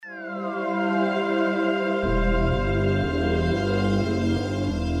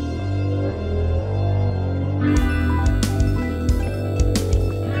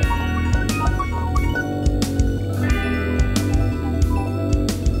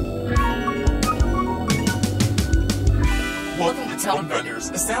Tone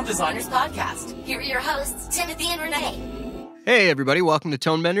Benders, a Sound Designers podcast. Here are your hosts, Timothy and Renee. Hey everybody, welcome to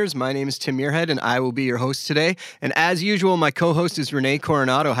Tone Benders. My name is Tim Muirhead and I will be your host today. And as usual, my co-host is Renee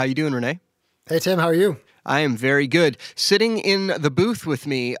Coronado. How you doing, Renee? Hey Tim, how are you? I am very good. Sitting in the booth with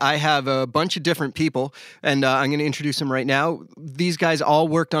me, I have a bunch of different people, and I'm going to introduce them right now. These guys all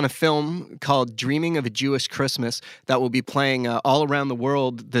worked on a film called Dreaming of a Jewish Christmas that will be playing all around the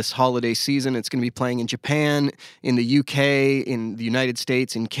world this holiday season. It's going to be playing in Japan, in the UK, in the United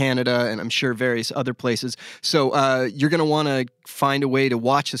States, in Canada, and I'm sure various other places. So you're going to want to find a way to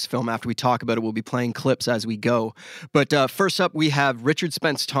watch this film after we talk about it. We'll be playing clips as we go. But first up, we have Richard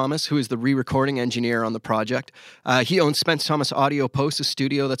Spence Thomas, who is the re-recording engineer on the project. He owns Spence Thomas Audio Post, a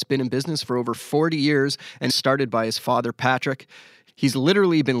studio that's been in business for over 40 years and started by his father, Patrick. He's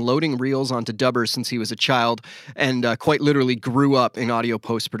literally been loading reels onto dubbers since he was a child and quite literally grew up in audio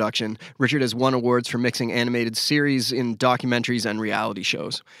post-production. Richard has won awards for mixing animated series in documentaries and reality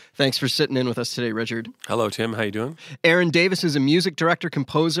shows. Thanks for sitting in with us today, Richard. Hello, Tim. How you doing? Aaron Davis is a music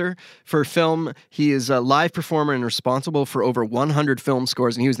director-composer for film. He is a live performer and responsible for over 100 film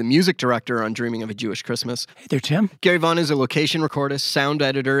scores, and he was the music director on Dreaming of a Jewish Christmas. Hey there, Tim. Gary Vaughn is a location recordist, sound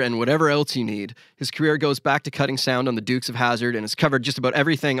editor, and whatever else you need. His career goes back to cutting sound on the Dukes of Hazzard and has covered just about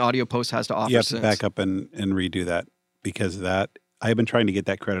everything Audio Post has to offer. You have since. to back up and redo that because I've been trying to get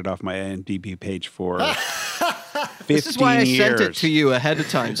that credit off my IMDb page for 15 This is why I years. sent it to you ahead of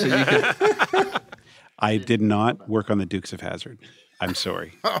time so you could... I did not work on the Dukes of Hazzard. I'm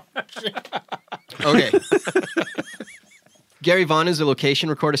sorry. Okay. Gary Vaughn is a location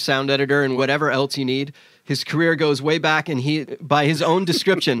recorder, sound editor, and whatever else you need. His career goes way back, and he, by his own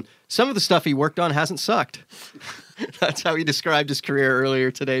description, some of the stuff he worked on hasn't sucked. That's how he described his career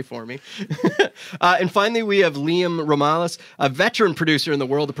earlier today for me. And finally, we have Liam Romalis, a veteran producer in the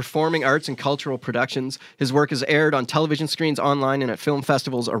world of performing arts and cultural productions. His work is aired on television screens, online, and at film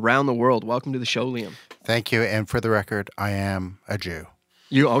festivals around the world. Welcome to the show, Liam. Thank you. And for the record, I am a Jew.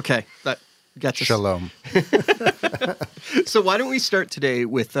 You, okay. That gets us. Shalom. So why don't we start today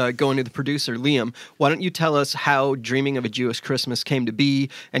with going to the producer, Liam. Why don't you tell us how Dreaming of a Jewish Christmas came to be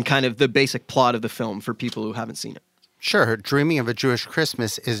and kind of the basic plot of the film for people who haven't seen it? Sure. Dreaming of a Jewish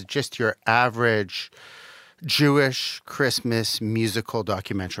Christmas is just your average Jewish Christmas musical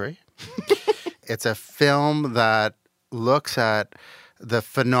documentary. It's a film that looks at the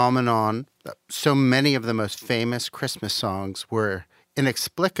phenomenon that so many of the most famous Christmas songs were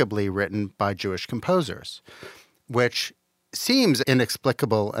inexplicably written by Jewish composers, which seems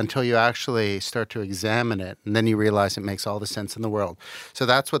inexplicable until you actually start to examine it, and then you realize it makes all the sense in the world. So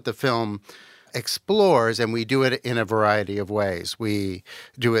that's what the film explores, and we do it in a variety of ways. We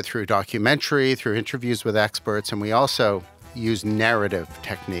do it through documentary, through interviews with experts, and we also use narrative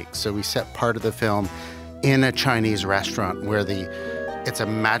techniques. So we set part of the film in a Chinese restaurant where it's a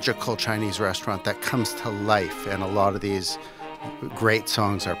magical Chinese restaurant that comes to life, and a lot of these great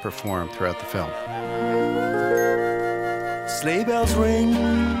songs are performed throughout the film. Sleigh bells ring,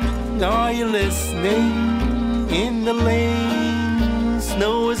 are you listening? In the lane,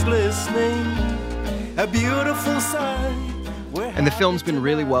 snow is glistening, a beautiful sight. And the film's been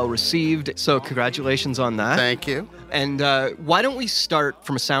really well received, so congratulations on that. Thank you. And why don't we start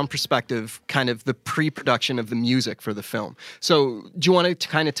from a sound perspective, kind of the pre-production of the music for the film? So do you want to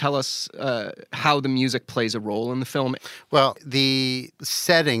kind of tell us how the music plays a role in the film? Well, the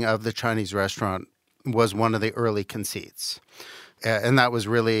setting of the Chinese restaurant was one of the early conceits. And that was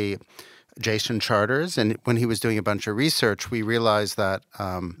really Jason Charters. And when he was doing a bunch of research, we realized that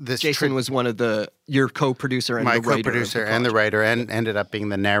Jason was one of your co-producer and my the writer. Co-producer and the writer, and ended up being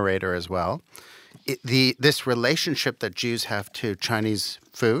the narrator as well. This relationship that Jews have to Chinese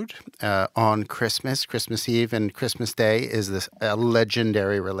food on Christmas Eve and Christmas Day is a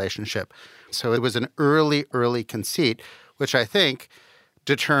legendary relationship. So it was an early conceit, which I think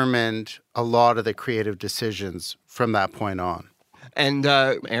determined a lot of the creative decisions from that point on. And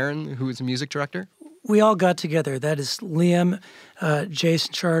Aaron, who is a music director? We all got together. That is Liam,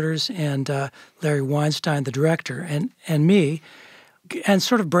 Jason Charters, and Larry Weinstein, the director, and me, and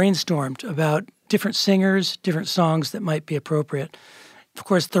sort of brainstormed about different singers, different songs that might be appropriate. Of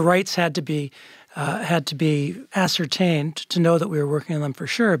course, the rights had to be ascertained to know that we were working on them for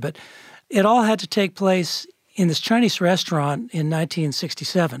sure, but it all had to take place in this Chinese restaurant in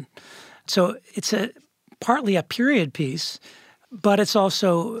 1967. So it's partly a period piece, but it's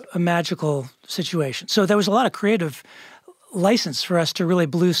also a magical situation. So there was a lot of creative license for us to really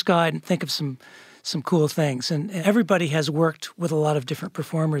blue sky and think of some cool things. And everybody has worked with a lot of different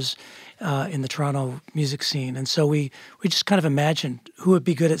performers in the Toronto music scene. And so we just kind of imagined who would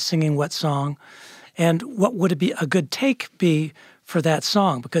be good at singing what song and what would it be a good take be for that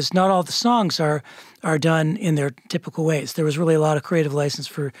song, because not all the songs are done in their typical ways. There was really a lot of creative license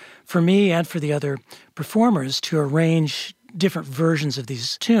for me and for the other performers to arrange different versions of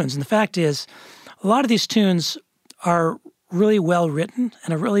these tunes. And the fact is, a lot of these tunes are really well written,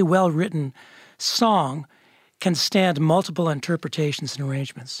 and a really well written song can stand multiple interpretations and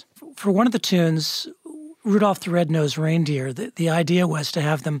arrangements. For one of the tunes, Rudolph the Red-Nosed Reindeer, the idea was to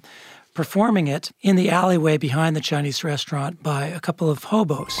have them performing it in the alleyway behind the Chinese restaurant by a couple of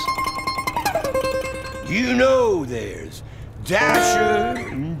hobos. You know there's Dasher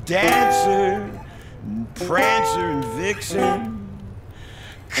and Dancer and Prancer and Vixen,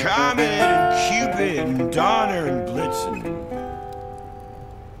 Comet and Cupid and Donner and Blitzen.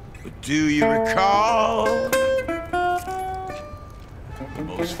 But do you recall the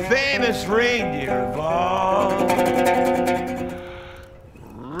most famous reindeer of all?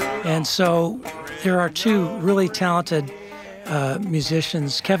 And so there are two really talented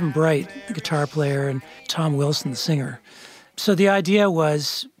musicians, Kevin Bright, the guitar player, and Tom Wilson, the singer. So the idea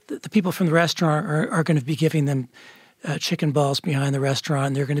was that the people from the restaurant are going to be giving them chicken balls behind the restaurant,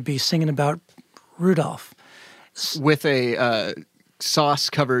 and they're going to be singing about Rudolph. With a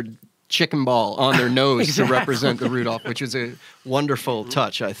sauce-covered chicken ball on their nose Exactly. to represent the Rudolph, which is a wonderful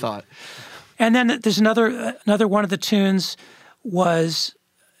touch, I thought. And then there's another one of the tunes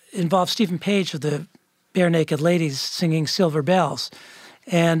involved Stephen Page of the Bare Naked Ladies singing Silver Bells.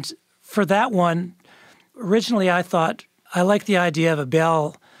 And for that one, originally I thought I liked the idea of a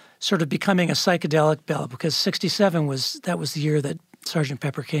bell sort of becoming a psychedelic bell, because 1967 was the year that Sgt.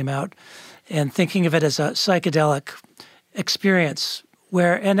 Pepper came out, and thinking of it as a psychedelic experience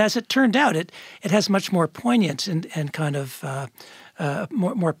and as it turned out, it has much more poignant and kind of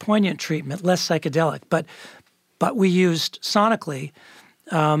more poignant treatment, less psychedelic. But we used sonically,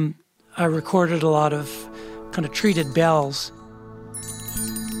 I recorded a lot of kind of treated bells.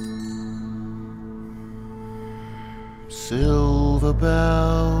 Silver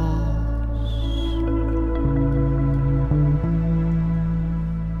bells,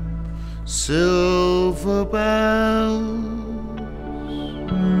 silver bells,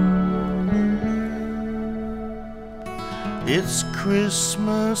 it's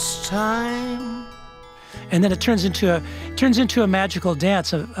Christmas time. And then it turns into a magical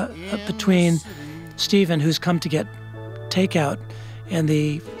dance between Stephen, who's come to get takeout, and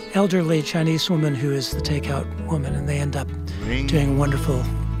the elderly Chinese woman who is the takeout woman, and they end up doing a wonderful,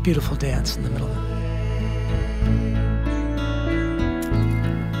 beautiful dance in the middle of it.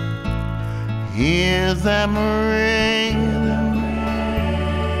 Hear them ring.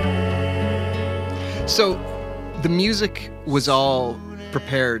 So the music was all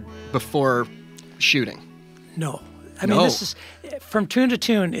prepared before shooting. No. I mean, this is from tune to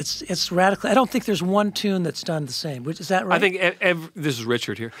tune. It's radical. I don't think there's one tune that's done the same. Is that right? I think this is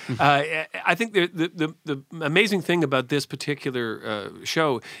Richard here. I think the amazing thing about this particular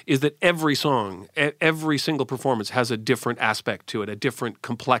show is that every song, every single performance has a different aspect to it, a different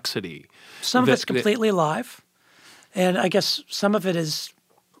complexity. Some of it's completely live, and I guess some of it is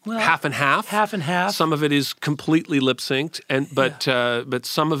half and half. Half and half. Some of it is completely lip synced, but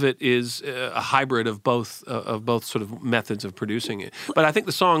some of it is a hybrid of both sort of methods of producing it. But I think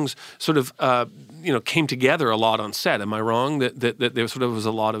the songs sort of came together a lot on set. Am I wrong that there sort of was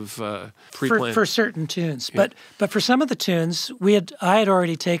a lot of pre-planned for certain tunes? Yeah. But for some of the tunes, I had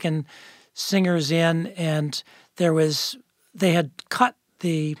already taken singers in, and they had cut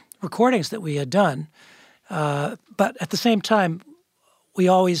the recordings that we had done, but at the same time, we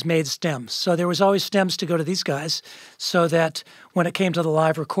always made stems. So there was always stems to go to these guys, so that when it came to the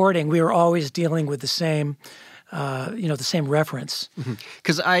live recording, we were always dealing with the same reference.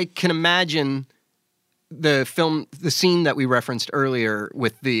 Because I can imagine the scene that we referenced earlier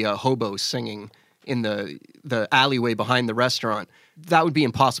with the hobos singing in the alleyway behind the restaurant. That would be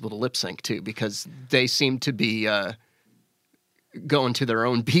impossible to lip sync to, because they seem to be going to their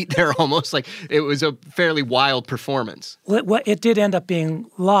own beat there almost. Like, it was a fairly wild performance. It did end up being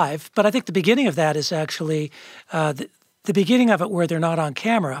live, but I think the beginning of that is actually the beginning of it where they're not on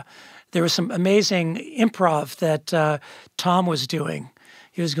camera. There was some amazing improv that Tom was doing.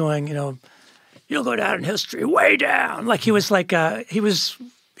 He was going, you'll go down in history way down. Like he was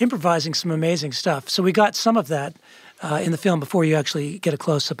improvising some amazing stuff. So we got some of that in the film before you actually get a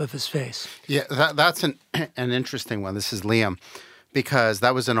close-up of his face. Yeah, that's an interesting one. This is Liam, because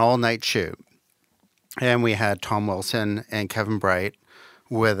that was an all-night shoot. And we had Tom Wilson and Kevin Bright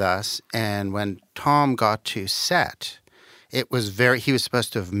with us. And when Tom got to set, he was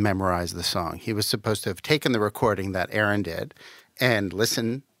supposed to have memorized the song. He was supposed to have taken the recording that Aaron did and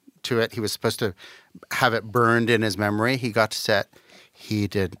listened to it. He was supposed to have it burned in his memory. He got to set. He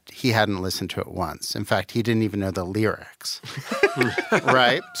hadn't listened to it once. In fact, he didn't even know the lyrics.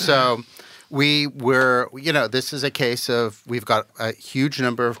 Right? So we were, this is a case of we've got a huge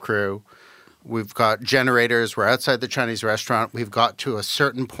number of crew. We've got generators. We're outside the Chinese restaurant. We've got to a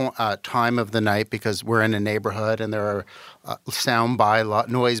certain time of the night because we're in a neighborhood and there are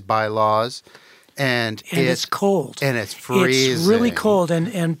noise bylaws. And it's cold. And it's freezing. It's really cold.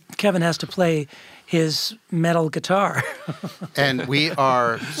 And Kevin has to play his metal guitar. And we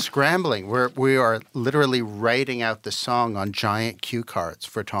are scrambling. We are literally writing out the song on giant cue cards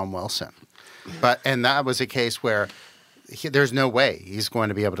for Tom Wilson. And that was a case where there's no way he's going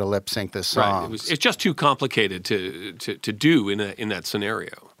to be able to lip sync this song. Right. It's just too complicated to do in that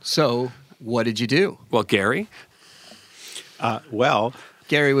scenario. So what did you do? Well, Gary?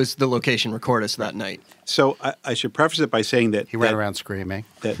 Gary was the location recordist that night. So I should preface it by saying that he ran around screaming.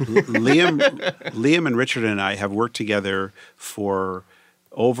 That Liam and Richard and I have worked together for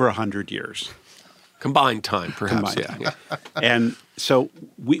over 100 years. Combined time, perhaps. Yeah. And so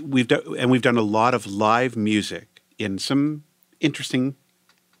we've done a lot of live music in some interesting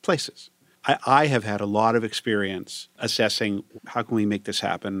places. I have had a lot of experience assessing how can we make this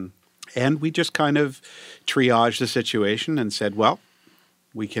happen, and we just kind of triaged the situation and said, well,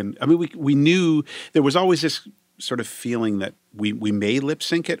 we can. I mean, we knew there was always this sort of feeling that we may lip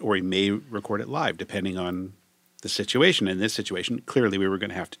sync it or we may record it live, depending on the situation. In this situation, clearly we were going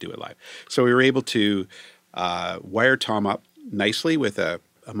to have to do it live. So we were able to wire Tom up nicely with a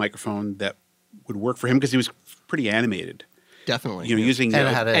microphone that would work for him because he was pretty animated. Definitely. Using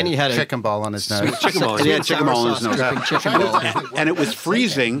and he had a chicken ball on his nose. Chicken ball. He had chicken ball on his nose. And it was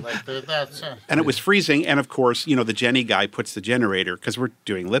freezing. And it was freezing. And of course, the Jenny guy puts the generator, because we're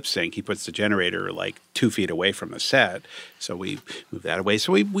doing lip sync, he puts the generator like 2 feet away from the set. So we move that away.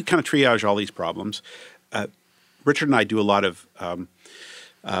 So we kind of triage all these problems. Richard and I do a lot of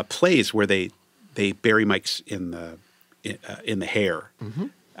plays where they bury mics in the hair. Mm-hmm.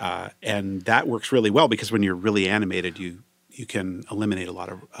 And that works really well because when you're really animated, you can eliminate a lot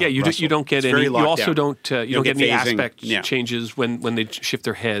of you don't get any. You also don't get any phasing. aspect changes when they shift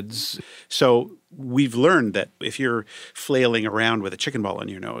their heads. So we've learned that if you're flailing around with a chicken ball in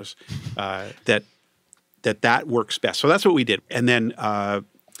your nose, that works best. So that's what we did. And then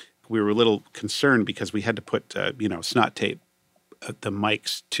we were a little concerned because we had to put snot tape the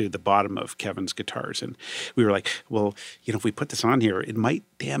mics to the bottom of Kevin's guitars, and we were like, well, if we put this on here, it might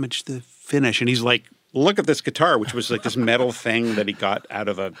damage the finish. And he's like, look at this guitar, which was like this metal thing that he got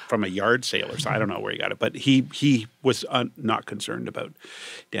from a yard sale or so. I don't know where he got it, but he was not concerned about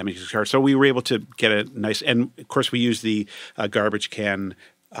damaging his guitar. So we were able to get a nice, and of course we used the garbage can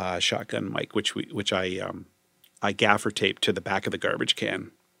shotgun mic, which I gaffer taped to the back of the garbage can.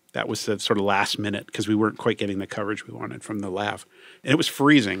 That was the sort of last minute because we weren't quite getting the coverage we wanted from the lav. And it was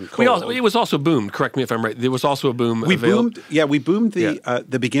freezing cold. It was also boomed. Correct me if I'm right. There was also a boom. We boomed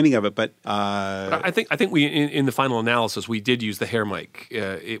the beginning of it, but I think we in the final analysis we did use the hair mic.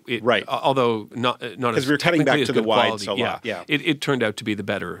 Right. Although not as because we were cutting back to the wides a lot. Yeah. It turned out to be the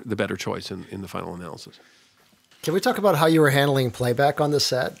better choice in the final analysis. Can we talk about how you were handling playback on the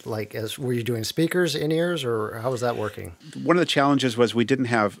set? Were you doing speakers, in-ears, or how was that working? One of the challenges was we didn't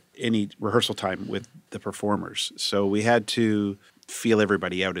have any rehearsal time with the performers, so we had to feel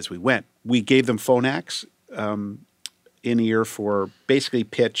everybody out as we went. We gave them Phonax in-ear for basically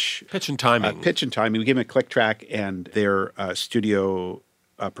pitch and timing. We gave them a click track and their studio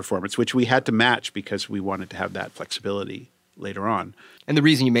performance, which we had to match because we wanted to have that flexibility later on. And the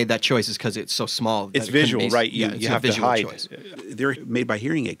reason you made that choice is because it's so small. It's visual, right? You have to hide. Choice. They're made by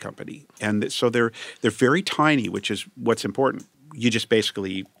Hearing Aid Company, and so they're very tiny, which is what's important. You just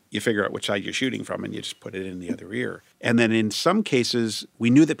basically you figure out which side you're shooting from, and you just put it in the other ear. And then in some cases, we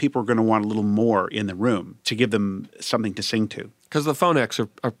knew that people were going to want a little more in the room to give them something to sing to. Because the Phonax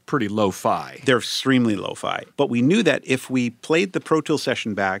are pretty lo-fi. They're extremely lo-fi. But we knew that if we played the Pro Tools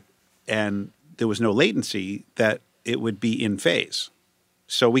session back and there was no latency, that it would be in phase.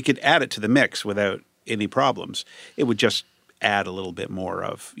 So we could add it to the mix without any problems. It would just add a little bit more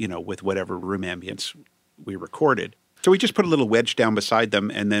of, with whatever room ambience we recorded. So we just put a little wedge down beside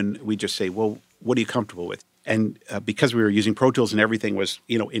them, and then we just say, well, what are you comfortable with? And because we were using Pro Tools and everything was,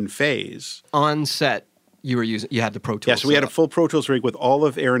 in phase. On set, you had the Pro Tools. Yeah, so we had a full Pro Tools rig with all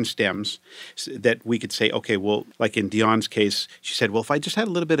of Aaron's stems that we could say, okay, well, like in Dion's case, she said, well, if I just had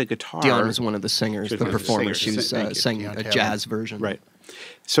a little bit of guitar. Dion was one of the singers, the performers. She was sang a jazz version. Right.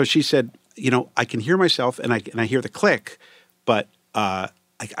 So she said, I can hear myself and I hear the click, but I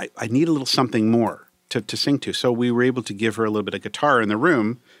need a little something more to sing to. So we were able to give her a little bit of guitar in the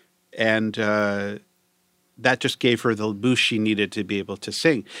room and that just gave her the boost she needed to be able to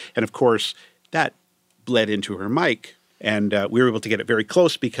sing. And of course, that bled into her mic. And we were able to get it very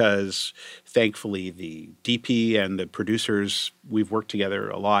close because, thankfully, the DP and the producers, we've worked together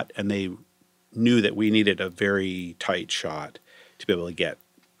a lot, and they knew that we needed a very tight shot to be able to get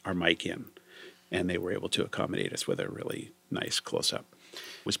our mic in. And they were able to accommodate us with a really nice close-up.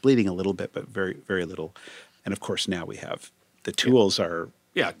 It was bleeding a little bit, but very, very little. And, of course, now we have the tools are...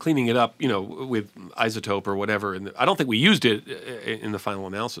 Yeah, cleaning it up, with isotope or whatever. And I don't think we used it in the final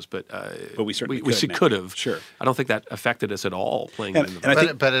analysis, but we certainly could have. Sure. I don't think that affected us at all playing And- it in the and I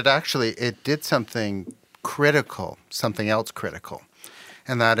think- But it did something critical, something else critical.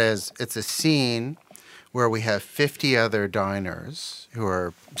 And that is, it's a scene where we have 50 other diners who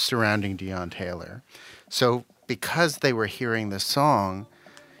are surrounding Dion Taylor. So because they were hearing the song,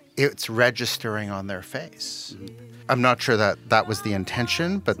 it's registering on their face. I'm not sure that was the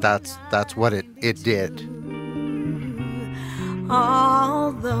intention, but that's what it did.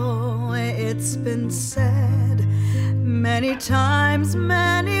 Although it's been said many times,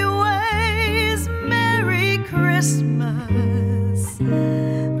 many ways, Merry Christmas,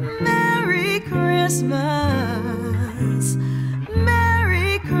 Merry Christmas,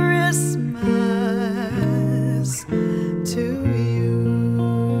 Merry Christmas to you.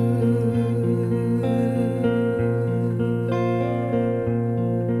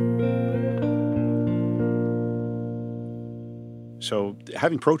 So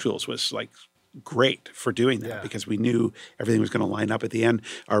having Pro Tools was like great for doing that because we knew everything was going to line up at the end.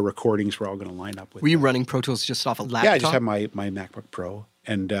 Our recordings were all going to line up with. Were you running Pro Tools just off a laptop? Yeah, I just had my MacBook Pro,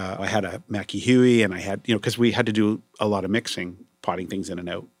 and I had a Mackie Huey, and I had because we had to do a lot of mixing, potting things in and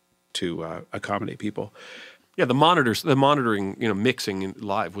out to accommodate people. Yeah, the monitoring, mixing in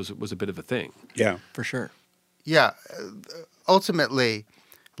live was a bit of a thing. Yeah, For sure. Yeah, ultimately,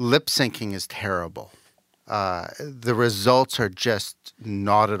 lip syncing is terrible. The results are just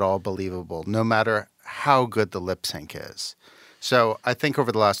not at all believable, no matter how good the lip sync is. So I think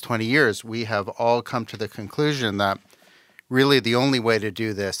over the last 20 years, we have all come to the conclusion that really the only way to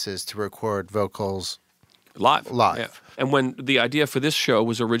do this is to record vocals Live. Live. Yeah. And when the idea for this show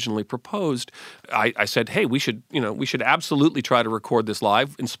was originally proposed, I said, hey, we should absolutely try to record this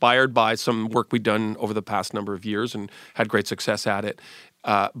live, inspired by some work we'd done over the past number of years and had great success at it,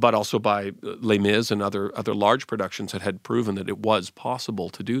 but also by Les Mis and other large productions that had proven that it was possible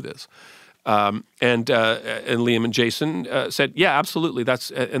to do this. And Liam and Jason said, yeah, absolutely.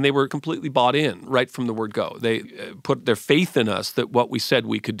 And they were completely bought in right from the word go. They put their faith in us that what we said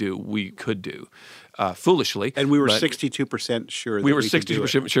we could do. Foolishly. and we were 62% sure that We were could do it.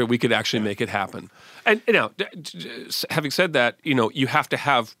 60% sure we could actually make it happen. And having said that, you have to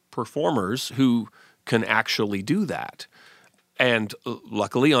have performers who can actually do that. And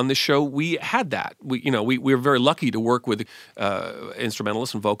luckily on this show, we had that. We were very lucky to work with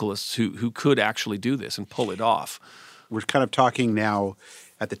instrumentalists and vocalists who could actually do this and pull it off. We're kind of talking now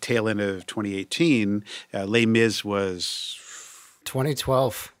at the tail end of 2018. Les Mis was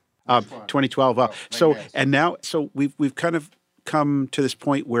 2012. 2012. Wow. So we've kind of come to this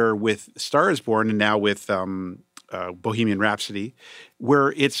point where with Star is Born and now with Bohemian Rhapsody,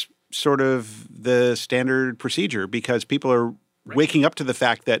 where it's sort of the standard procedure because people are waking up to the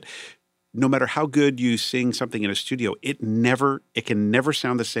fact that no matter how good you sing something in a studio, it can never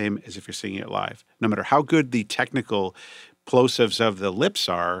sound the same as if you're singing it live. No matter how good the technical plosives of the lips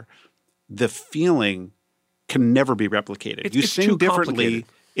are, the feeling can never be replicated. You it's sing too differently complicated.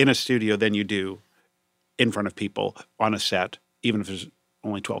 in a studio than you do in front of people on a set, even if there's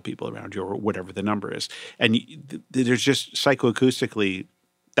only 12 people around you or whatever the number is. And there's just psychoacoustically,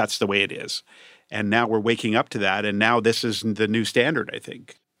 that's the way it is. And now we're waking up to that. And now this is the new standard, I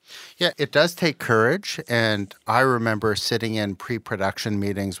think. Yeah, it does take courage. And I remember sitting in pre-production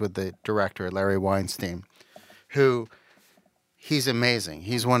meetings with the director, Larry Weinstein, he's amazing.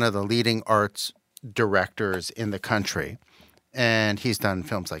 He's one of the leading arts directors in the country. And he's done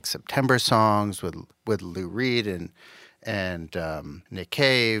films like September Songs with Lou Reed and Nick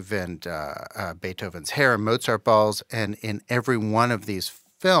Cave and Beethoven's Hair and Mozart Balls. And in every one of these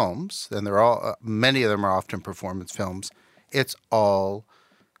films, and they're all many of them are often performance films, it's all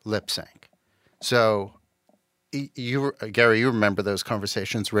lip sync. So, Gary, you remember those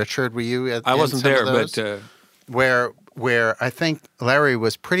conversations? Richard, were you? I wasn't there, but where I think Larry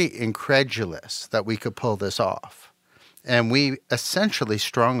was pretty incredulous that we could pull this off, and we essentially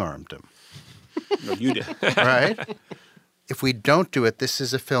strong-armed him. No, you did. Right? If we don't do it, this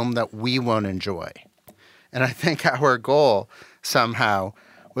is a film that we won't enjoy. And I think our goal somehow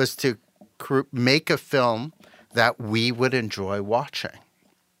was to make a film that we would enjoy watching.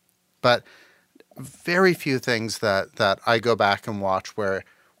 But very few things that I go back and watch where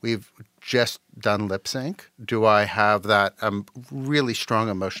we've just done lip sync do I have that really strong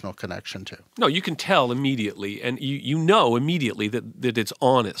emotional connection to. No, you can tell immediately, and you know immediately that it's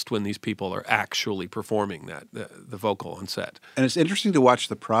honest when these people are actually performing that the vocal on set. And it's interesting to watch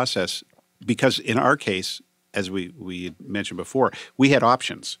the process because in our case, as we had mentioned before, we had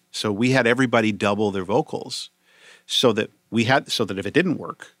options. So we had everybody double their vocals so that if it didn't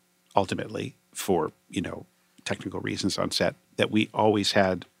work, ultimately, for, technical reasons on set, that we always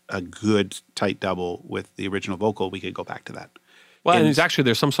had a good tight double with the original vocal. We could go back to that. Well, and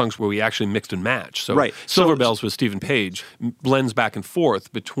there's some songs where we actually mixed and matched. So right. Silver Bells with Stephen Page blends back and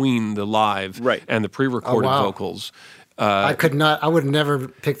forth between the live and the pre-recorded vocals. I would never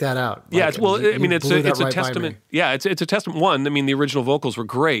pick that out. Yeah, Like, it's blew a that right by testament. me. Yeah, it's a testament. One, I mean, the original vocals were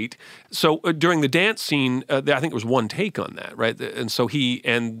great. So during the dance scene, I think it was one take on that, right? And so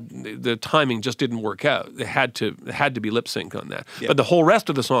the timing just didn't work out. It had to be lip sync on that. Yeah. But the whole rest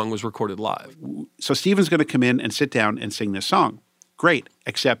of the song was recorded live. So Stephen's going to come in and sit down and sing this song. Great,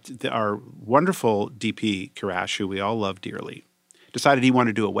 except our wonderful DP Karash, who we all love dearly, decided he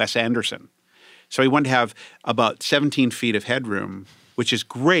wanted to do a Wes Anderson. So he wanted to have about 17 feet of headroom, which is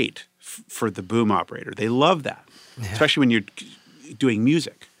great for the boom operator. They love that, especially when you're doing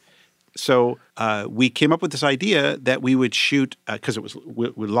music. So we came up with this idea that we would shoot, because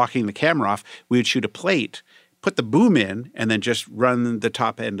we're locking the camera off, we would shoot a plate, put the boom in, and then just run the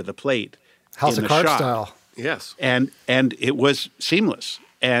top end of the plate. House of Cards style. Yes. And it was seamless.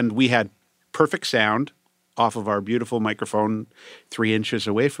 And we had perfect sound off of our beautiful microphone 3 inches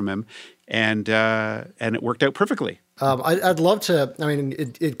away from him. And it worked out perfectly. I'd love to. I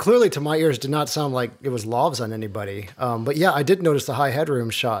mean, it clearly to my ears did not sound like it was lavs on anybody. But yeah, I did notice the high headroom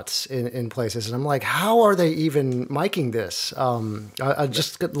shots in places, and I'm like, how are they even miking this? I'd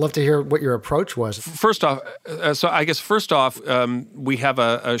just love to hear what your approach was. First off, we have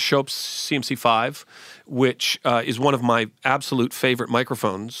a Schoeps CMC5, which is one of my absolute favorite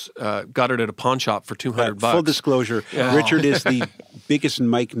microphones. Got it at a pawn shop for $200. Full disclosure, Richard is the biggest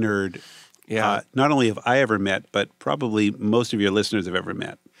mic nerd. Yeah. Not only have I ever met, but probably most of your listeners have ever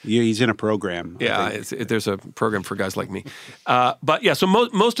met. He's in a program. Yeah, there's a program for guys like me. But yeah, so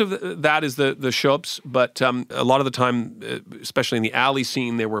most of that is the Schoeps, but a lot of the time, especially in the alley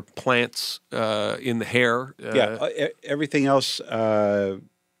scene, there were plants in the hair. Everything else, the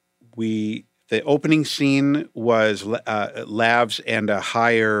opening scene was lavs and a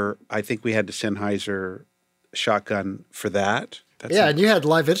higher, I think we had the Sennheiser shotgun for that. And you had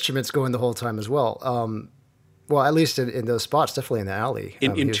live instruments going the whole time as well. Well, at least in those spots, definitely in the alley.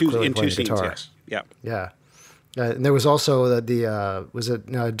 In two scenes, yes. Yeah. Yeah. And there was also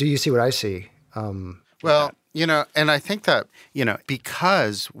Do You See What I See? Well, and I think that,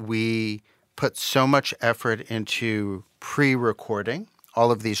 because we put so much effort into pre-recording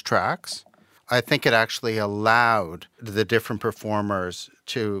all of these tracks, I think it actually allowed the different performers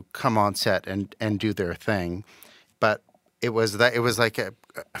to come on set and do their thing. But it was like a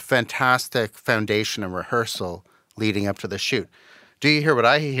fantastic foundation and rehearsal leading up to the shoot. Do You Hear What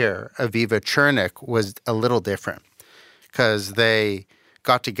I Hear? Aviva Chernik was a little different because they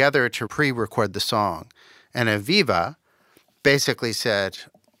got together to pre-record the song. And Aviva basically said,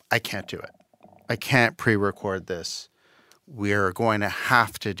 I can't do it. I can't pre-record this. We're going to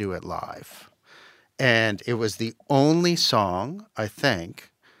have to do it live. And it was the only song, I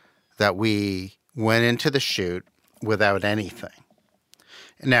think, that we went into the shoot without anything.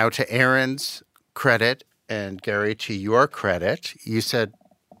 Now, to Aaron's credit and Gary, to your credit, you said,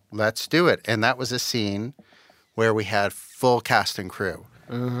 let's do it. And that was a scene where we had full cast and crew.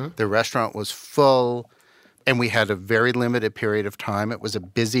 Mm-hmm. The restaurant was full, and we had a very limited period of time. It was a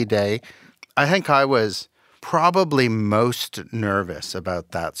busy day. I think I was probably most nervous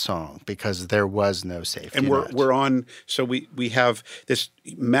about that song because there was no safety net. And we're on, so we have this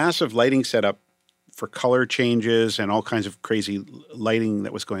massive lighting setup for color changes and all kinds of crazy lighting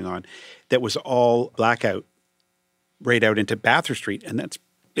that was going on that was all blackout right out into Bathurst Street. And that's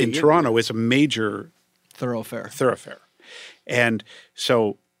in Toronto is a major thoroughfare. And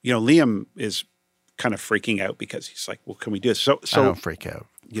so, Liam is kind of freaking out because he's like, well, can we do this? So I don't freak out.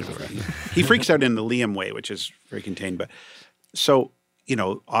 He freaks out in the Liam way, which is very contained. But so,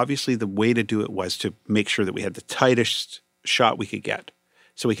 obviously the way to do it was to make sure that we had the tightest shot we could get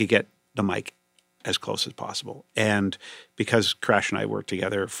so we could get the mic as close as possible. And because Crash and I worked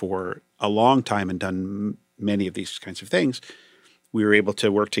together for a long time and done many of these kinds of things, we were able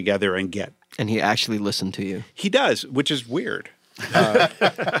to work together and get. And he actually listened to you. He does, which is weird.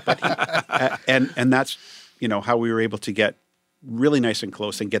 And that's, how we were able to get really nice and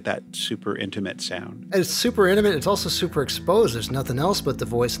close and get that super intimate sound. And it's super intimate. It's also super exposed. There's nothing else but the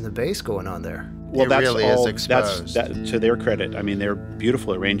voice and the bass going on there. Well, It that's really is all. exposed. That's to their credit. I mean, they're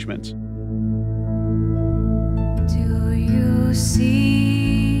beautiful arrangements. Do you see?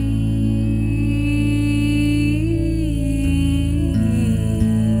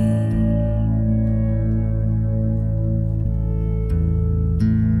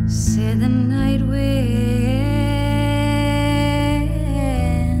 Say the night wind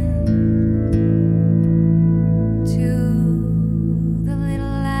to the little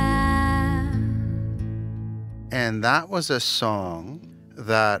lamb. And that was a song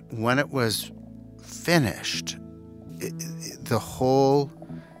that when it was finished, the whole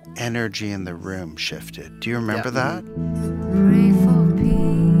energy in the room shifted. Do you remember that? Pray for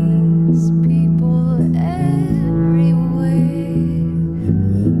peace, people everywhere.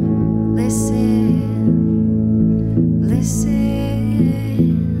 Listen, listen.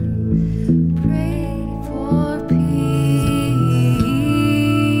 Pray for peace.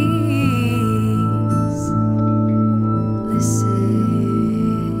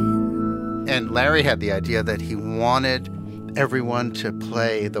 Listen. And Larry had the idea that he wanted everyone to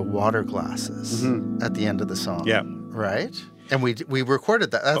play the water glasses at the end of the song. Yeah. Right? And we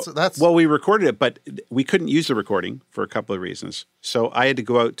recorded that. That's Well, we recorded it, but we couldn't use the recording for a couple of reasons. So I had to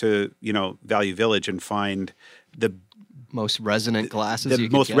go out to, Value Village and find the Most resonant glasses the you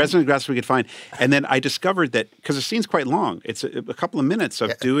could most get. resonant glasses we could find. And then I discovered that, because the scene's quite long, it's a couple of minutes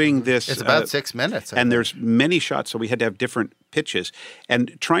of doing this. it's about 6 minutes. I and think. there's many shots, so we had to have different pitches.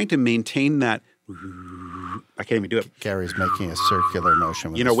 And trying to maintain that, I can't even do it. Gary's making a circular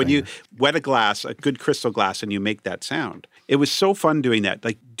motion with his When you finger. wet a glass, a good crystal glass, and you make that sound. It was so fun doing that,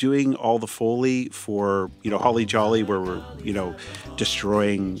 like doing all the Foley for, Holly Jolly, where we're,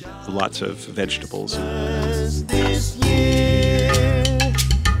 destroying lots of vegetables. This year.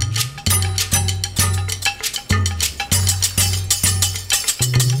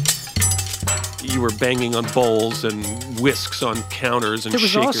 You were banging on bowls and whisks on counters and There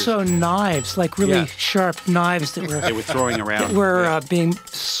was shakers. also knives, like really Yeah. sharp knives that They were throwing around. were being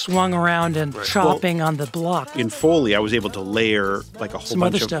swung around and chopping on the block. In Foley, I was able to layer like a whole Some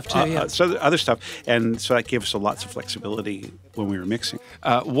bunch other of stuff too, yeah. other stuff, and so that gave us lots of flexibility when we were mixing.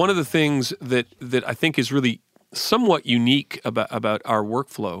 One of the things that I think is really somewhat unique about our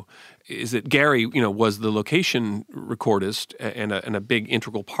workflow is that Gary, was the location recordist and a big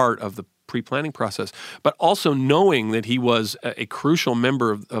integral part of the pre-planning process, but also knowing that he was a crucial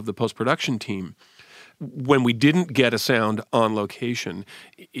member of the post-production team. When we didn't get a sound on location,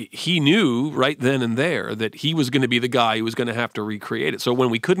 he knew right then and there that he was going to be the guy who was going to have to recreate it. So when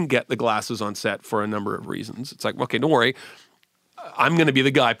we couldn't get the glasses on set for a number of reasons, it's like, okay, don't worry. I'm going to be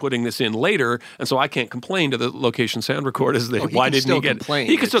the guy putting this in later, and so I can't complain to the location sound recorders that he why can didn't still he get complain.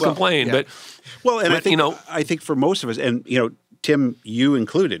 He can still Well, complain, yeah. but Well, and but, I think for most of us, and Tim, you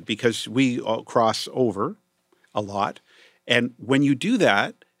included, because we all cross over a lot, and when you do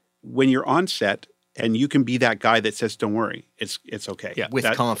that, when you're on set, and you can be that guy that says, "Don't worry, it's okay." Yeah. With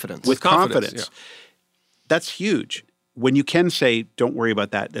confidence. With confidence, confidence, that's huge. When you can say, "Don't worry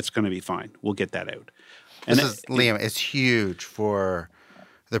about that," that's going to be fine. We'll get that out. And Liam, it's huge for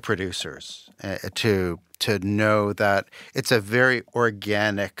the producers to know that it's a very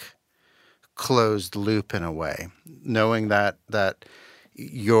organic, closed loop in a way, knowing that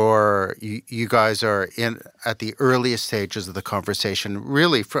you guys are in at the earliest stages of the conversation,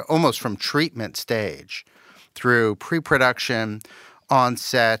 really almost from treatment stage through pre-production, on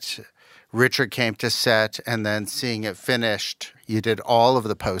set. Richard came to set, and then seeing it finished, you did all of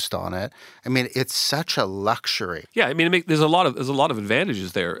the post on it. I mean, it's such a luxury. yeah, I mean, there's a lot of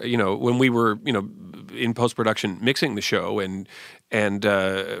advantages there. When we were in post production mixing the show, and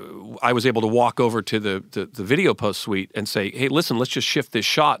I was able to walk over to the video post suite and say, hey, listen, let's just shift this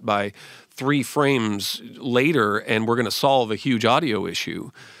shot by 3 frames later, and we're going to solve a huge audio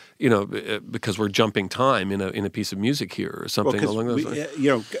issue. Because we're jumping time in a piece of music here or something along those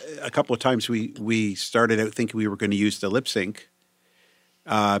lines. A couple of times we started out thinking we were going to use the lip sync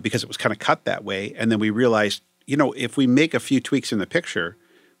because it was kind of cut that way, and then we realized, if we make a few tweaks in the picture,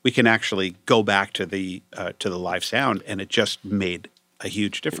 we can actually go back to the live sound, and it just made a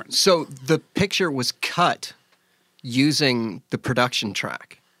huge difference. So the picture was cut using the production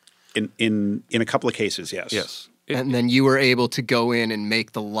track. In a couple of cases, yes. Yes. And then you were able to go in and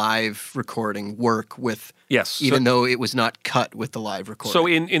make the live recording work with, Yes. even though it was not cut with the live recording. So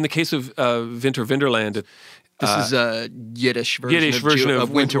in the case of Winter Wonderland, This is a Yiddish version Yiddish version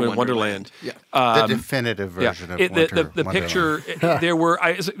of Winter Wonderland. Yeah. The definitive version of Winter the Wonderland. picture. There were.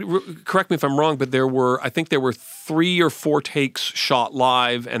 Correct me if I'm wrong, but I think there were 3 or 4 takes shot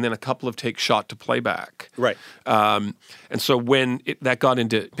live, and then a couple of takes shot to playback. Right. And so when that got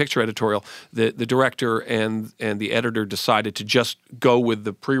into picture editorial, the director and the editor decided to just go with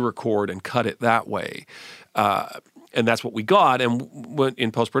the pre-record and cut it that way. And that's what we got. And in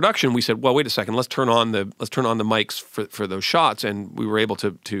post production, we said, "Well, wait a second. Let's turn on the mics for those shots." And we were able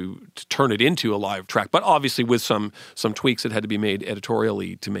to turn it into a live track, but obviously with some tweaks that had to be made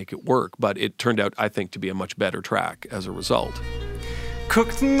editorially to make it work. But it turned out, I think, to be a much better track as a result.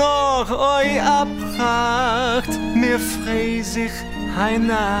 Guckt noch oi Abpracht, mir frei sich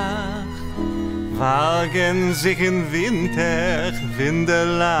heinach. Wagen sich in Winter,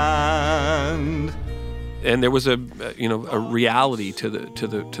 Winterland. And there was a reality to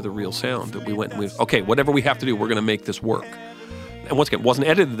the real sound that we went with. Okay, whatever we have to do, we're going to make this work. And once again, it wasn't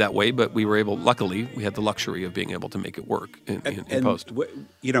edited that way, but we were able. Luckily, we had the luxury of being able to make it work in post.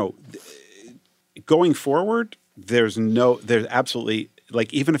 Going forward, there's absolutely,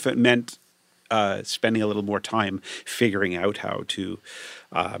 like, even if it meant spending a little more time figuring out how to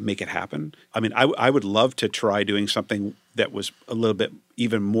make it happen. I mean, I would love to try doing something that was a little bit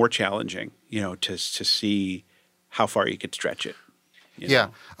even more challenging, to see how far you could stretch it. You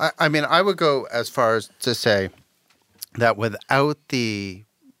know? I mean, I would go as far as to say that without the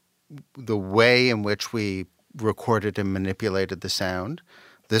way in which we recorded and manipulated the sound,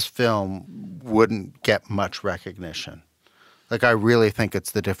 this film wouldn't get much recognition. Like, I really think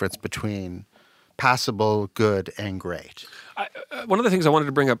it's the difference between passable, good, and great. One of the things I wanted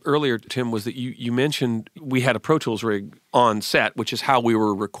to bring up earlier, Tim, was that you mentioned we had a Pro Tools rig on set, which is how we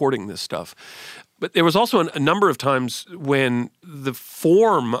were recording this stuff. But there was also a number of times when the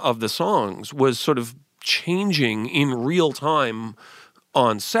form of the songs was sort of changing in real time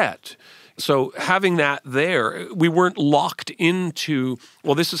on set. So having that there, we weren't locked into,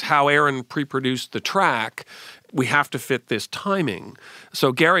 well, this is how Aaron pre-produced the track. We have to fit this timing.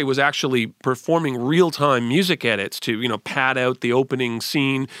 So Gary was actually performing real-time music edits to, pad out the opening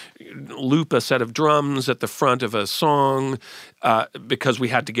scene, loop a set of drums at the front of a song, because we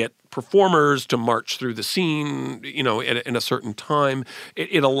had to get performers to march through the scene, in a certain time.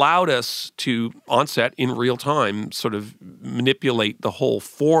 It allowed us to, on set, in real time, sort of manipulate the whole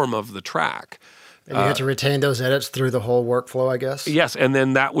form of the track. And you had to retain those edits through the whole workflow, I guess? Yes, and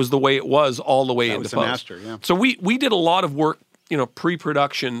then that was the way it was all the way into post. That was the master, yeah. So we did a lot of work,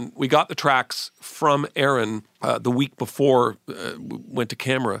 pre-production. We got the tracks from Aaron the week before we went to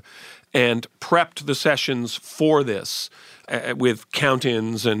camera and prepped the sessions for this with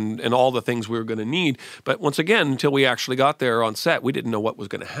count-ins and all the things we were going to need. But once again, until we actually got there on set, we didn't know what was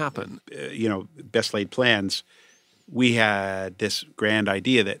going to happen. Best laid plans. We had this grand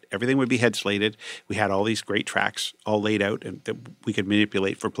idea that everything would be head slated. We had all these great tracks all laid out and that we could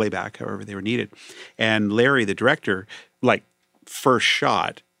manipulate for playback however they were needed. And Larry, the director, first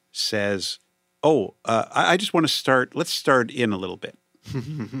shot says, I just want to let's start in a little bit.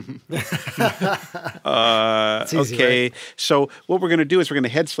 Easy, okay. Right? So what we're going to do is we're going to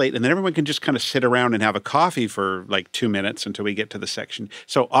head slate, and then everyone can just kind of sit around and have a coffee for 2 minutes until we get to the section.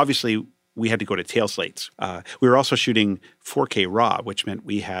 So obviously we had to go to tail slates. We were also shooting 4K RAW, which meant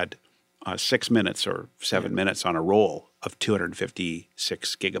we had 6 minutes or 7 minutes on a roll of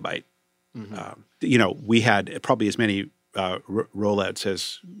 256 gigabyte. Mm-hmm. We had probably as many rollouts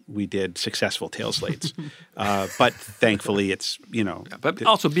as we did successful tail slates. But thankfully it's, But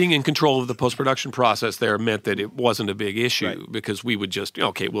also being in control of the post-production process there meant that it wasn't a big issue, right, because we would just,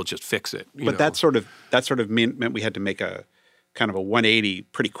 we'll just fix it. But that sort of meant we had to make a kind of a 180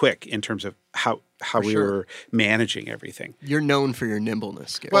 pretty quick in terms of how we were managing everything. You're known for your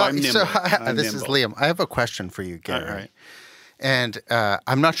nimbleness, Gary. Well, I'm nimble. This is Liam. I have a question for you, Gary. All right. And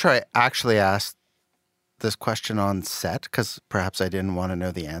I'm not sure I actually asked this question on set because perhaps I didn't want to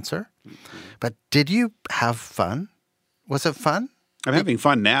know the answer. Mm-hmm. But did you have fun? Was it fun? I'm having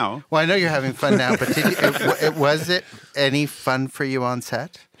fun now. Well, I know you're having fun now, but was it any fun for you on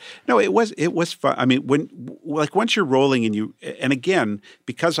set? No, it was fun. I mean, once you're rolling and again,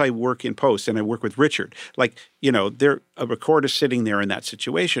 because I work in post and I work with Richard, a recorder sitting there in that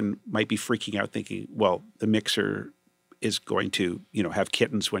situation might be freaking out thinking, well, the mixer is going to, have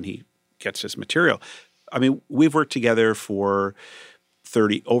kittens when he gets his material. I mean, we've worked together for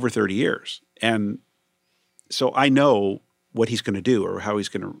over 30 years. And so I know what he's going to do or how he's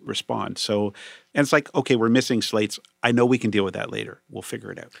going to respond. So, and it's like, okay, we're missing slates. I know we can deal with that later. We'll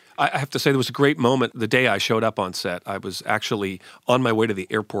figure it out. I have to say there was a great moment the day I showed up on set. I was actually on my way to the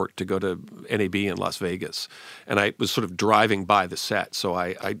airport to go to NAB in Las Vegas, and I was sort of driving by the set. So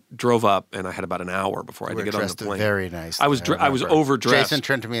I drove up, and I had about an hour before I had to get on the plane. Very nice. I was overdressed. Jason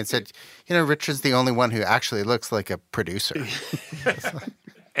turned to me and said, Richard's the only one who actually looks like a producer.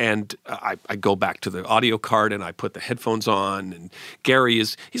 And I go back to the audio cart and I put the headphones on. And Gary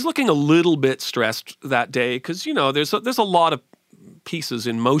he's looking a little bit stressed that day because, there's a lot of pieces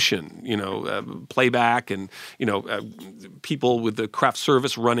in motion, playback and, people with the craft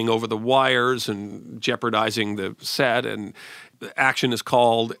service running over the wires and jeopardizing the set, and action is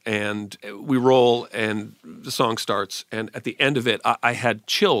called and we roll and the song starts. And at the end of it, I had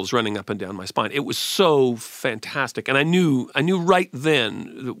chills running up and down my spine. It was so fantastic. And I knew right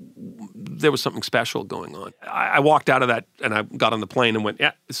then that there was something special going on. I walked out of that and I got on the plane and went,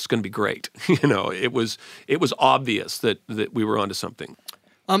 yeah, this is going to be great. It was obvious that we were onto something.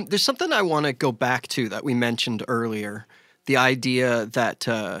 There's something I want to go back to that we mentioned earlier. The idea that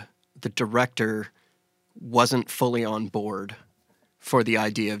the director wasn't fully on board for the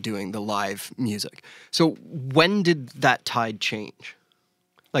idea of doing the live music. So when did that tide change?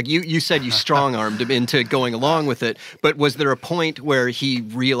 Like you said you strong-armed him into going along with it, but was there a point where he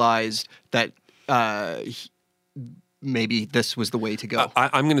realized that maybe this was the way to go?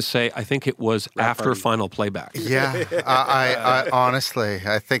 I'm going to say I think it was after final playback. Yeah, I honestly,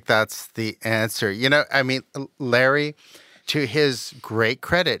 I think that's the answer. Larry, to his great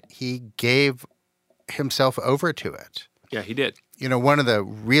credit, he gave himself over to it. Yeah, he did. One of the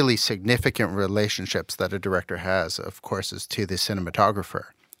really significant relationships that a director has, of course, is to the cinematographer.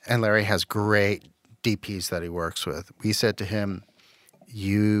 And Larry has great DPs that he works with. We said to him,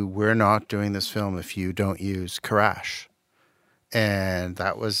 we're not doing this film if you don't use Karash. And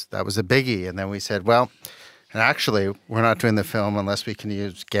that was a biggie. And then we said, well, and actually, we're not doing the film unless we can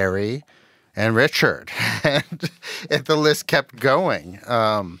use Gary and Richard. And the list kept going.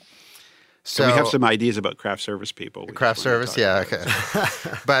 So we have some ideas about craft service people. Craft service, yeah, okay.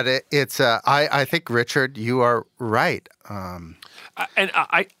 But I think, Richard, you are right. And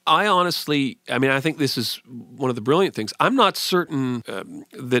I honestly, I think this is one of the brilliant things. I'm not certain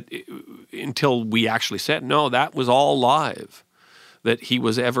that until we actually said, no, that was all live, that he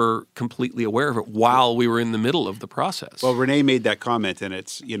was ever completely aware of it while we were in the middle of the process. Well, Renee made that comment, and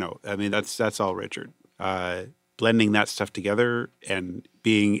it's, that's all Richard. Blending that stuff together and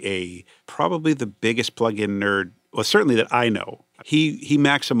being probably the biggest plug-in nerd, well, certainly that I know. He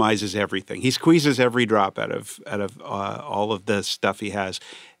maximizes everything. He squeezes every drop out of all of the stuff he has.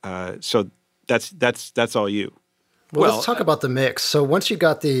 So that's all you. Well, let's talk about the mix. So once you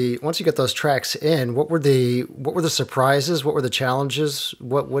get those tracks in, what were the surprises? What were the challenges?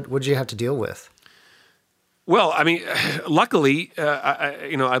 What did you have to deal with? Well, luckily,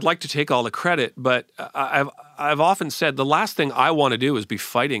 I'd like to take all the credit, but I've often said the last thing I want to do is be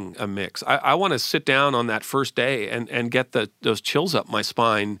fighting a mix. I want to sit down on that first day and get those chills up my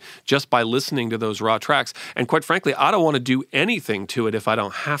spine just by listening to those raw tracks. And quite frankly, I don't want to do anything to it if I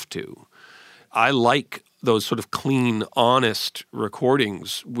don't have to. I like those sort of clean, honest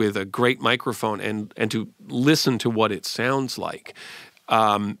recordings with a great microphone and to listen to what it sounds like.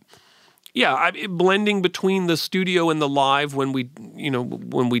 Blending between the studio and the live when we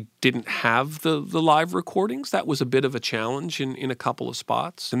didn't have the live recordings, that was a bit of a challenge in a couple of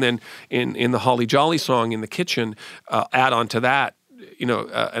spots. And then in the Holly Jolly song in the kitchen, add on to that,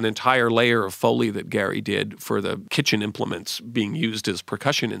 an entire layer of Foley that Gary did for the kitchen implements being used as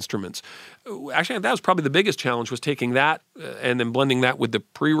percussion instruments. Actually, that was probably the biggest challenge, was taking that and then blending that with the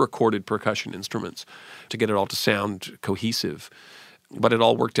pre-recorded percussion instruments to get it all to sound cohesive. But it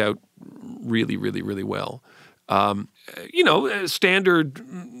all worked out really, really, really well. Standard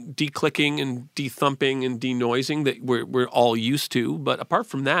declicking and dethumping and denoising that we're all used to. But apart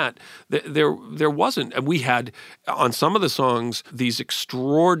from that, there wasn't. And we had, on some of the songs, these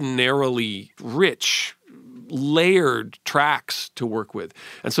extraordinarily rich, layered tracks to work with.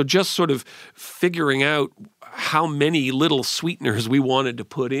 And so just sort of figuring out how many little sweeteners we wanted to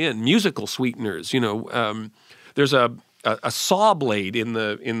put in, musical sweeteners. There's a saw blade in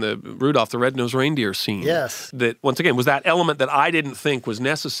the Rudolph the Red-Nosed Reindeer scene. Yes. That, once again, was that element that I didn't think was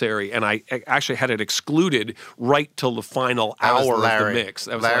necessary, and I actually had it excluded right till the final hour of the mix.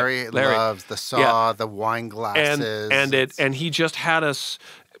 That was Larry loves the saw, the wine glasses. And he just had us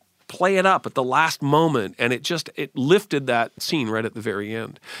play it up at the last moment, and it lifted that scene right at the very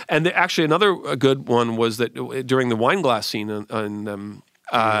end. And actually another good one was that during the wine glass scene on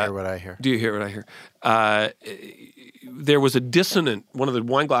Do you hear what I hear? Do you hear what I hear? There was a dissonant. One of the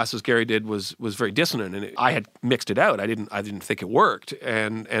wine glasses Gary did was very dissonant, and I had mixed it out. I didn't think it worked,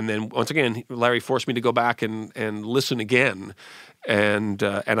 and then once again, Larry forced me to go back and listen again, and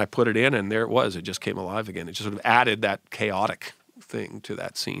I put it in, and there it was. It just came alive again. It just sort of added that chaotic thing to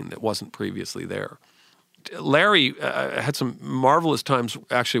that scene that wasn't previously there. Larry had some marvelous times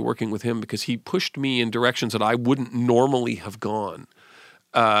actually working with him because he pushed me in directions that I wouldn't normally have gone.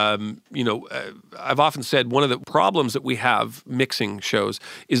 I've often said one of the problems that we have mixing shows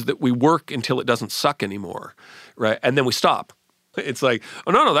is that we work until it doesn't suck anymore, right? And then we stop. It's like,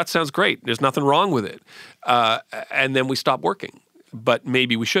 oh, no, that sounds great. There's nothing wrong with it. And then we stop working. But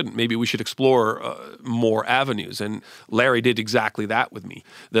maybe we shouldn't. Maybe we should explore more avenues. And Larry did exactly that with me.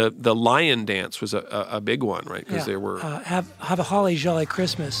 The lion dance was a big one, right? Because there were... Have a Holly Jolly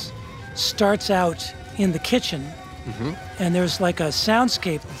Christmas starts out in the kitchen, and there's like a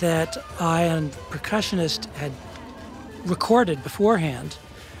soundscape that I and percussionist had recorded beforehand,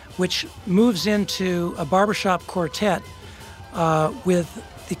 which moves into a barbershop quartet with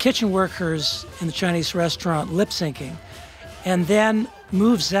the kitchen workers in the Chinese restaurant lip-syncing, and then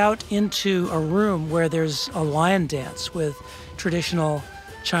moves out into a room where there's a lion dance with traditional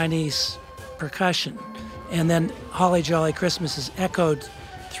Chinese percussion. And then Holly Jolly Christmas is echoed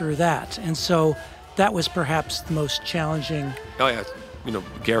through that. And so that was perhaps the most challenging. Oh, yeah.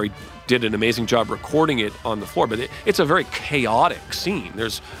 Gary did an amazing job recording it on the floor, but it's a very chaotic scene.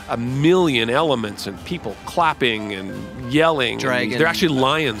 There's a million elements and people clapping and yelling. Dragon. They're actually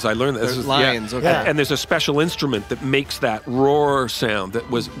lions. I learned that. There's lions, okay. Yeah. And there's a special instrument that makes that roar sound that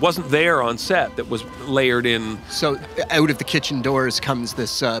wasn't there on set, that was layered in. So out of the kitchen doors comes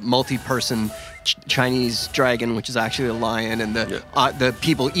this multi-person Chinese dragon, which is actually a lion, and the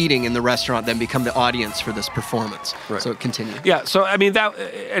people eating in the restaurant then become the audience for this performance. Right. So it continued. Yeah, so I mean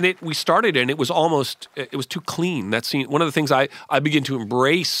we started and it was too clean. That scene. One of the things I begin to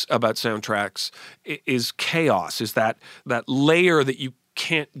embrace about soundtracks is chaos. Is that layer that you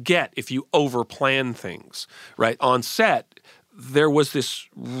can't get if you overplan things. Right on set, there was this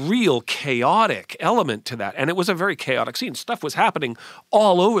real chaotic element to that. And it was a very chaotic scene. Stuff was happening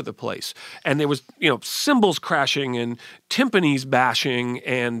all over the place. And there was, cymbals crashing and timpanis bashing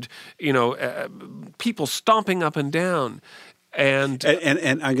and, people stomping up and down. And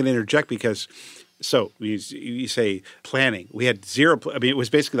I'm going to interject because, so you say planning. We had zero. It was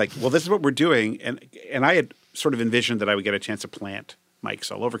basically like, well, this is what we're doing. And I had sort of envisioned that I would get a chance to plant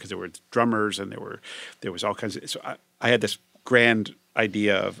mics all over because there were drummers and there was all kinds of. So I had this grand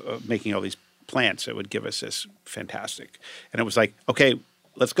idea of making all these plants that would give us this fantastic. And it was like, okay,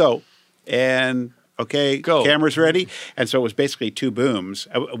 let's go. And okay, go. Camera's ready. And so it was basically two booms.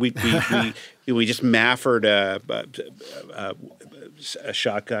 We just maffered a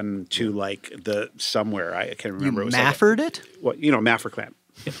shotgun to like the somewhere. I can't remember. You it was maffered it? Well, maffer clamp.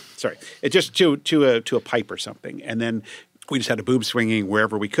 Yeah, sorry. It just to a pipe or something. And then we just had a boom swinging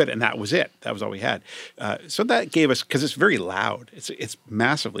wherever we could, and that was it. That was all we had. So that gave us, because it's very loud. It's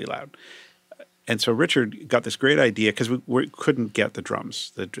massively loud. And so Richard got this great idea because we couldn't get the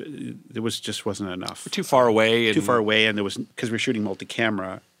drums. There wasn't enough. too far away. And there was, because we're shooting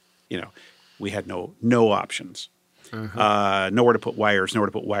multi-camera, we had no options. Nowhere to put wires, nowhere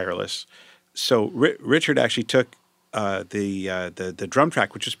to put wireless. So Richard actually took the drum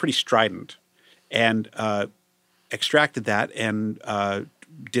track, which was pretty strident, and extracted that and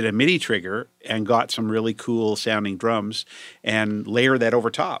did a MIDI trigger and got some really cool sounding drums and layered that over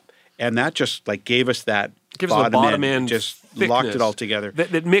top. And that just like gave us that bottom end, just locked it all together.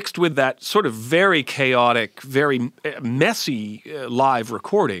 That mixed with that sort of very chaotic, very messy live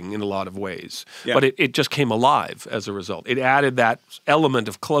recording in a lot of ways. Yeah. But it just came alive as a result. It added that element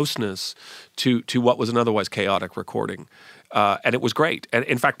of closeness to what was an otherwise chaotic recording. And it was great. And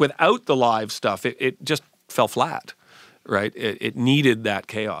in fact, without the live stuff, it just fell flat, right? It needed that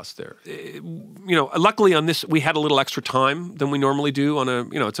chaos there. Luckily on this, we had a little extra time than we normally do on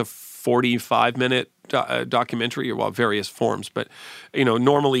it's a 45-minute documentary, or various forms. But,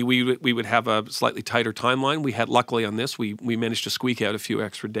 normally we would have a slightly tighter timeline. We had, luckily on this, we managed to squeak out a few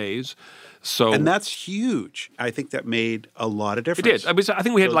extra days. And that's huge. I think that made a lot of difference. It did. I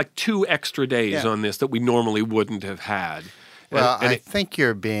think we had like 2 extra days on this that we normally wouldn't have had. Well, I think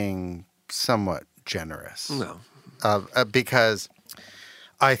you're being somewhat generous. No. Because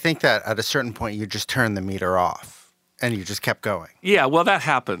I think that at a certain point you just turn the meter off and you just kept going. Yeah, well, that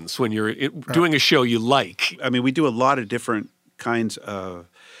happens when you're doing a show you like. I mean, we do a lot of different kinds of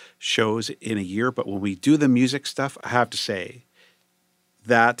shows in a year, but when we do the music stuff, I have to say,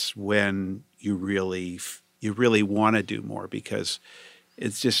 that's when you really want to do more, because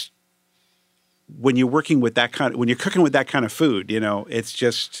it's just when you're working with that when you're cooking with that kind of food, it's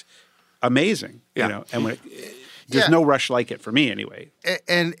just amazing. And there's no rush like it for me anyway.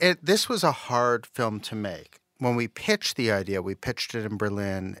 And this was a hard film to make. When we pitched the idea, we pitched it in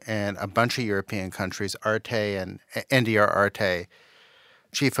Berlin and a bunch of European countries, Arte and NDR Arte,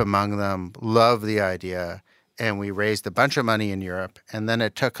 chief among them, loved the idea. And we raised a bunch of money in Europe. And then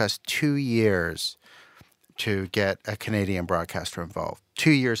it took us 2 years to get a Canadian broadcaster involved, 2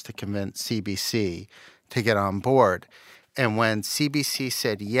 years to convince CBC to get on board. And when CBC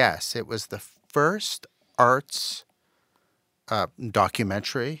said yes, it was the first arts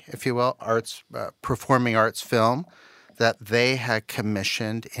documentary, if you will, performing arts film that they had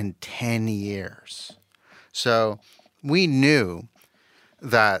commissioned in 10 years. So we knew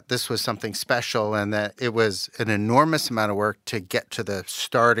that this was something special and that it was an enormous amount of work to get to the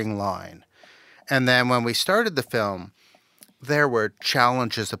starting line. And then when we started the film, there were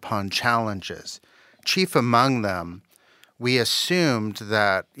challenges upon challenges. Chief among them, we assumed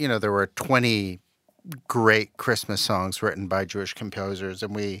that, there were 20 great Christmas songs written by Jewish composers,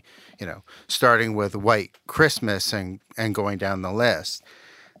 and we, starting with White Christmas and going down the list.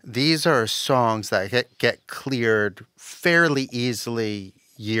 These are songs that get cleared fairly easily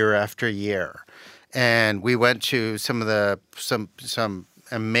year after year. And we went to some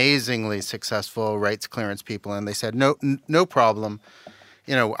amazingly successful rights clearance people, and they said, no problem.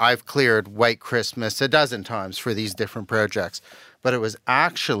 I've cleared White Christmas a dozen times for these different projects. But it was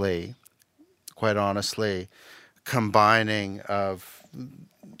actually, quite honestly, combining of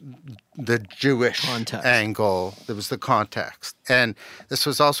the Jewish angle. There was the context. And this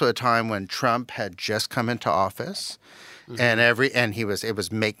was also a time when Trump had just come into office. Mm-hmm. And it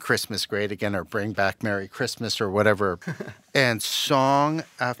was Make Christmas Great Again or Bring Back Merry Christmas or whatever. And song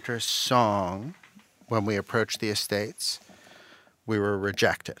after song, when we approached the estates, we were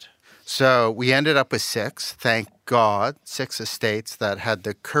rejected. So we ended up with 6, thank God, 6 estates that had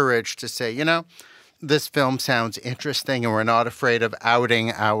the courage to say, this film sounds interesting and we're not afraid of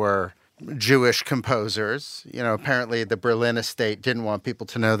outing our Jewish composers. Apparently the Berlin estate didn't want people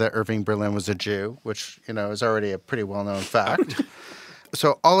to know that Irving Berlin was a Jew, which, is already a pretty well-known fact.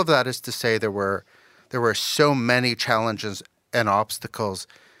 So all of that is to say there were so many challenges and obstacles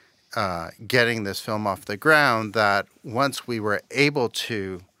getting this film off the ground that once we were able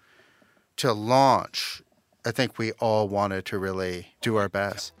to launch, I think we all wanted to really do our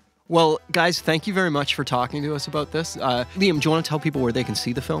best. Well, guys, thank you very much for talking to us about this. Liam, do you want to tell people where they can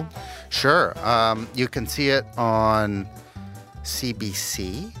see the film? Sure. You can see it on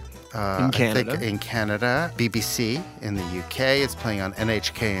CBC. In Canada. I think in Canada, BBC in the UK. It's playing on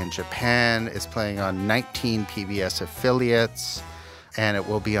NHK in Japan. It's playing on 19 PBS affiliates. And it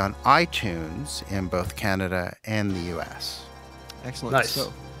will be on iTunes in both Canada and the US. Excellent. Nice.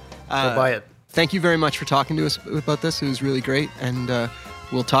 So, go buy it. Thank you very much for talking to us about this. It was really great. And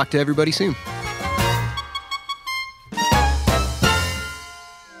we'll talk to everybody soon.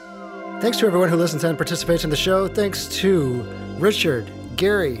 Thanks to everyone who listens and participates in the show. Thanks to Richard,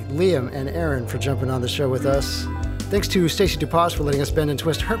 Gary, Liam, and Aaron for jumping on the show with us. Thanks to Stacey DuPas for letting us bend and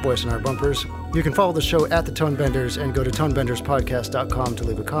twist her voice in our bumpers. You can follow the show at The Tone Benders and go to tonebenderspodcast.com to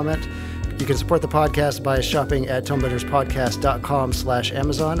leave a comment. You can support the podcast by shopping at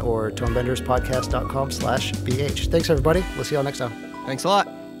tonebenderspodcast.com/Amazon or tonebenderspodcast.com/BH. Thanks, everybody. We'll see y'all next time. Thanks a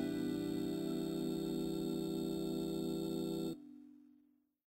lot.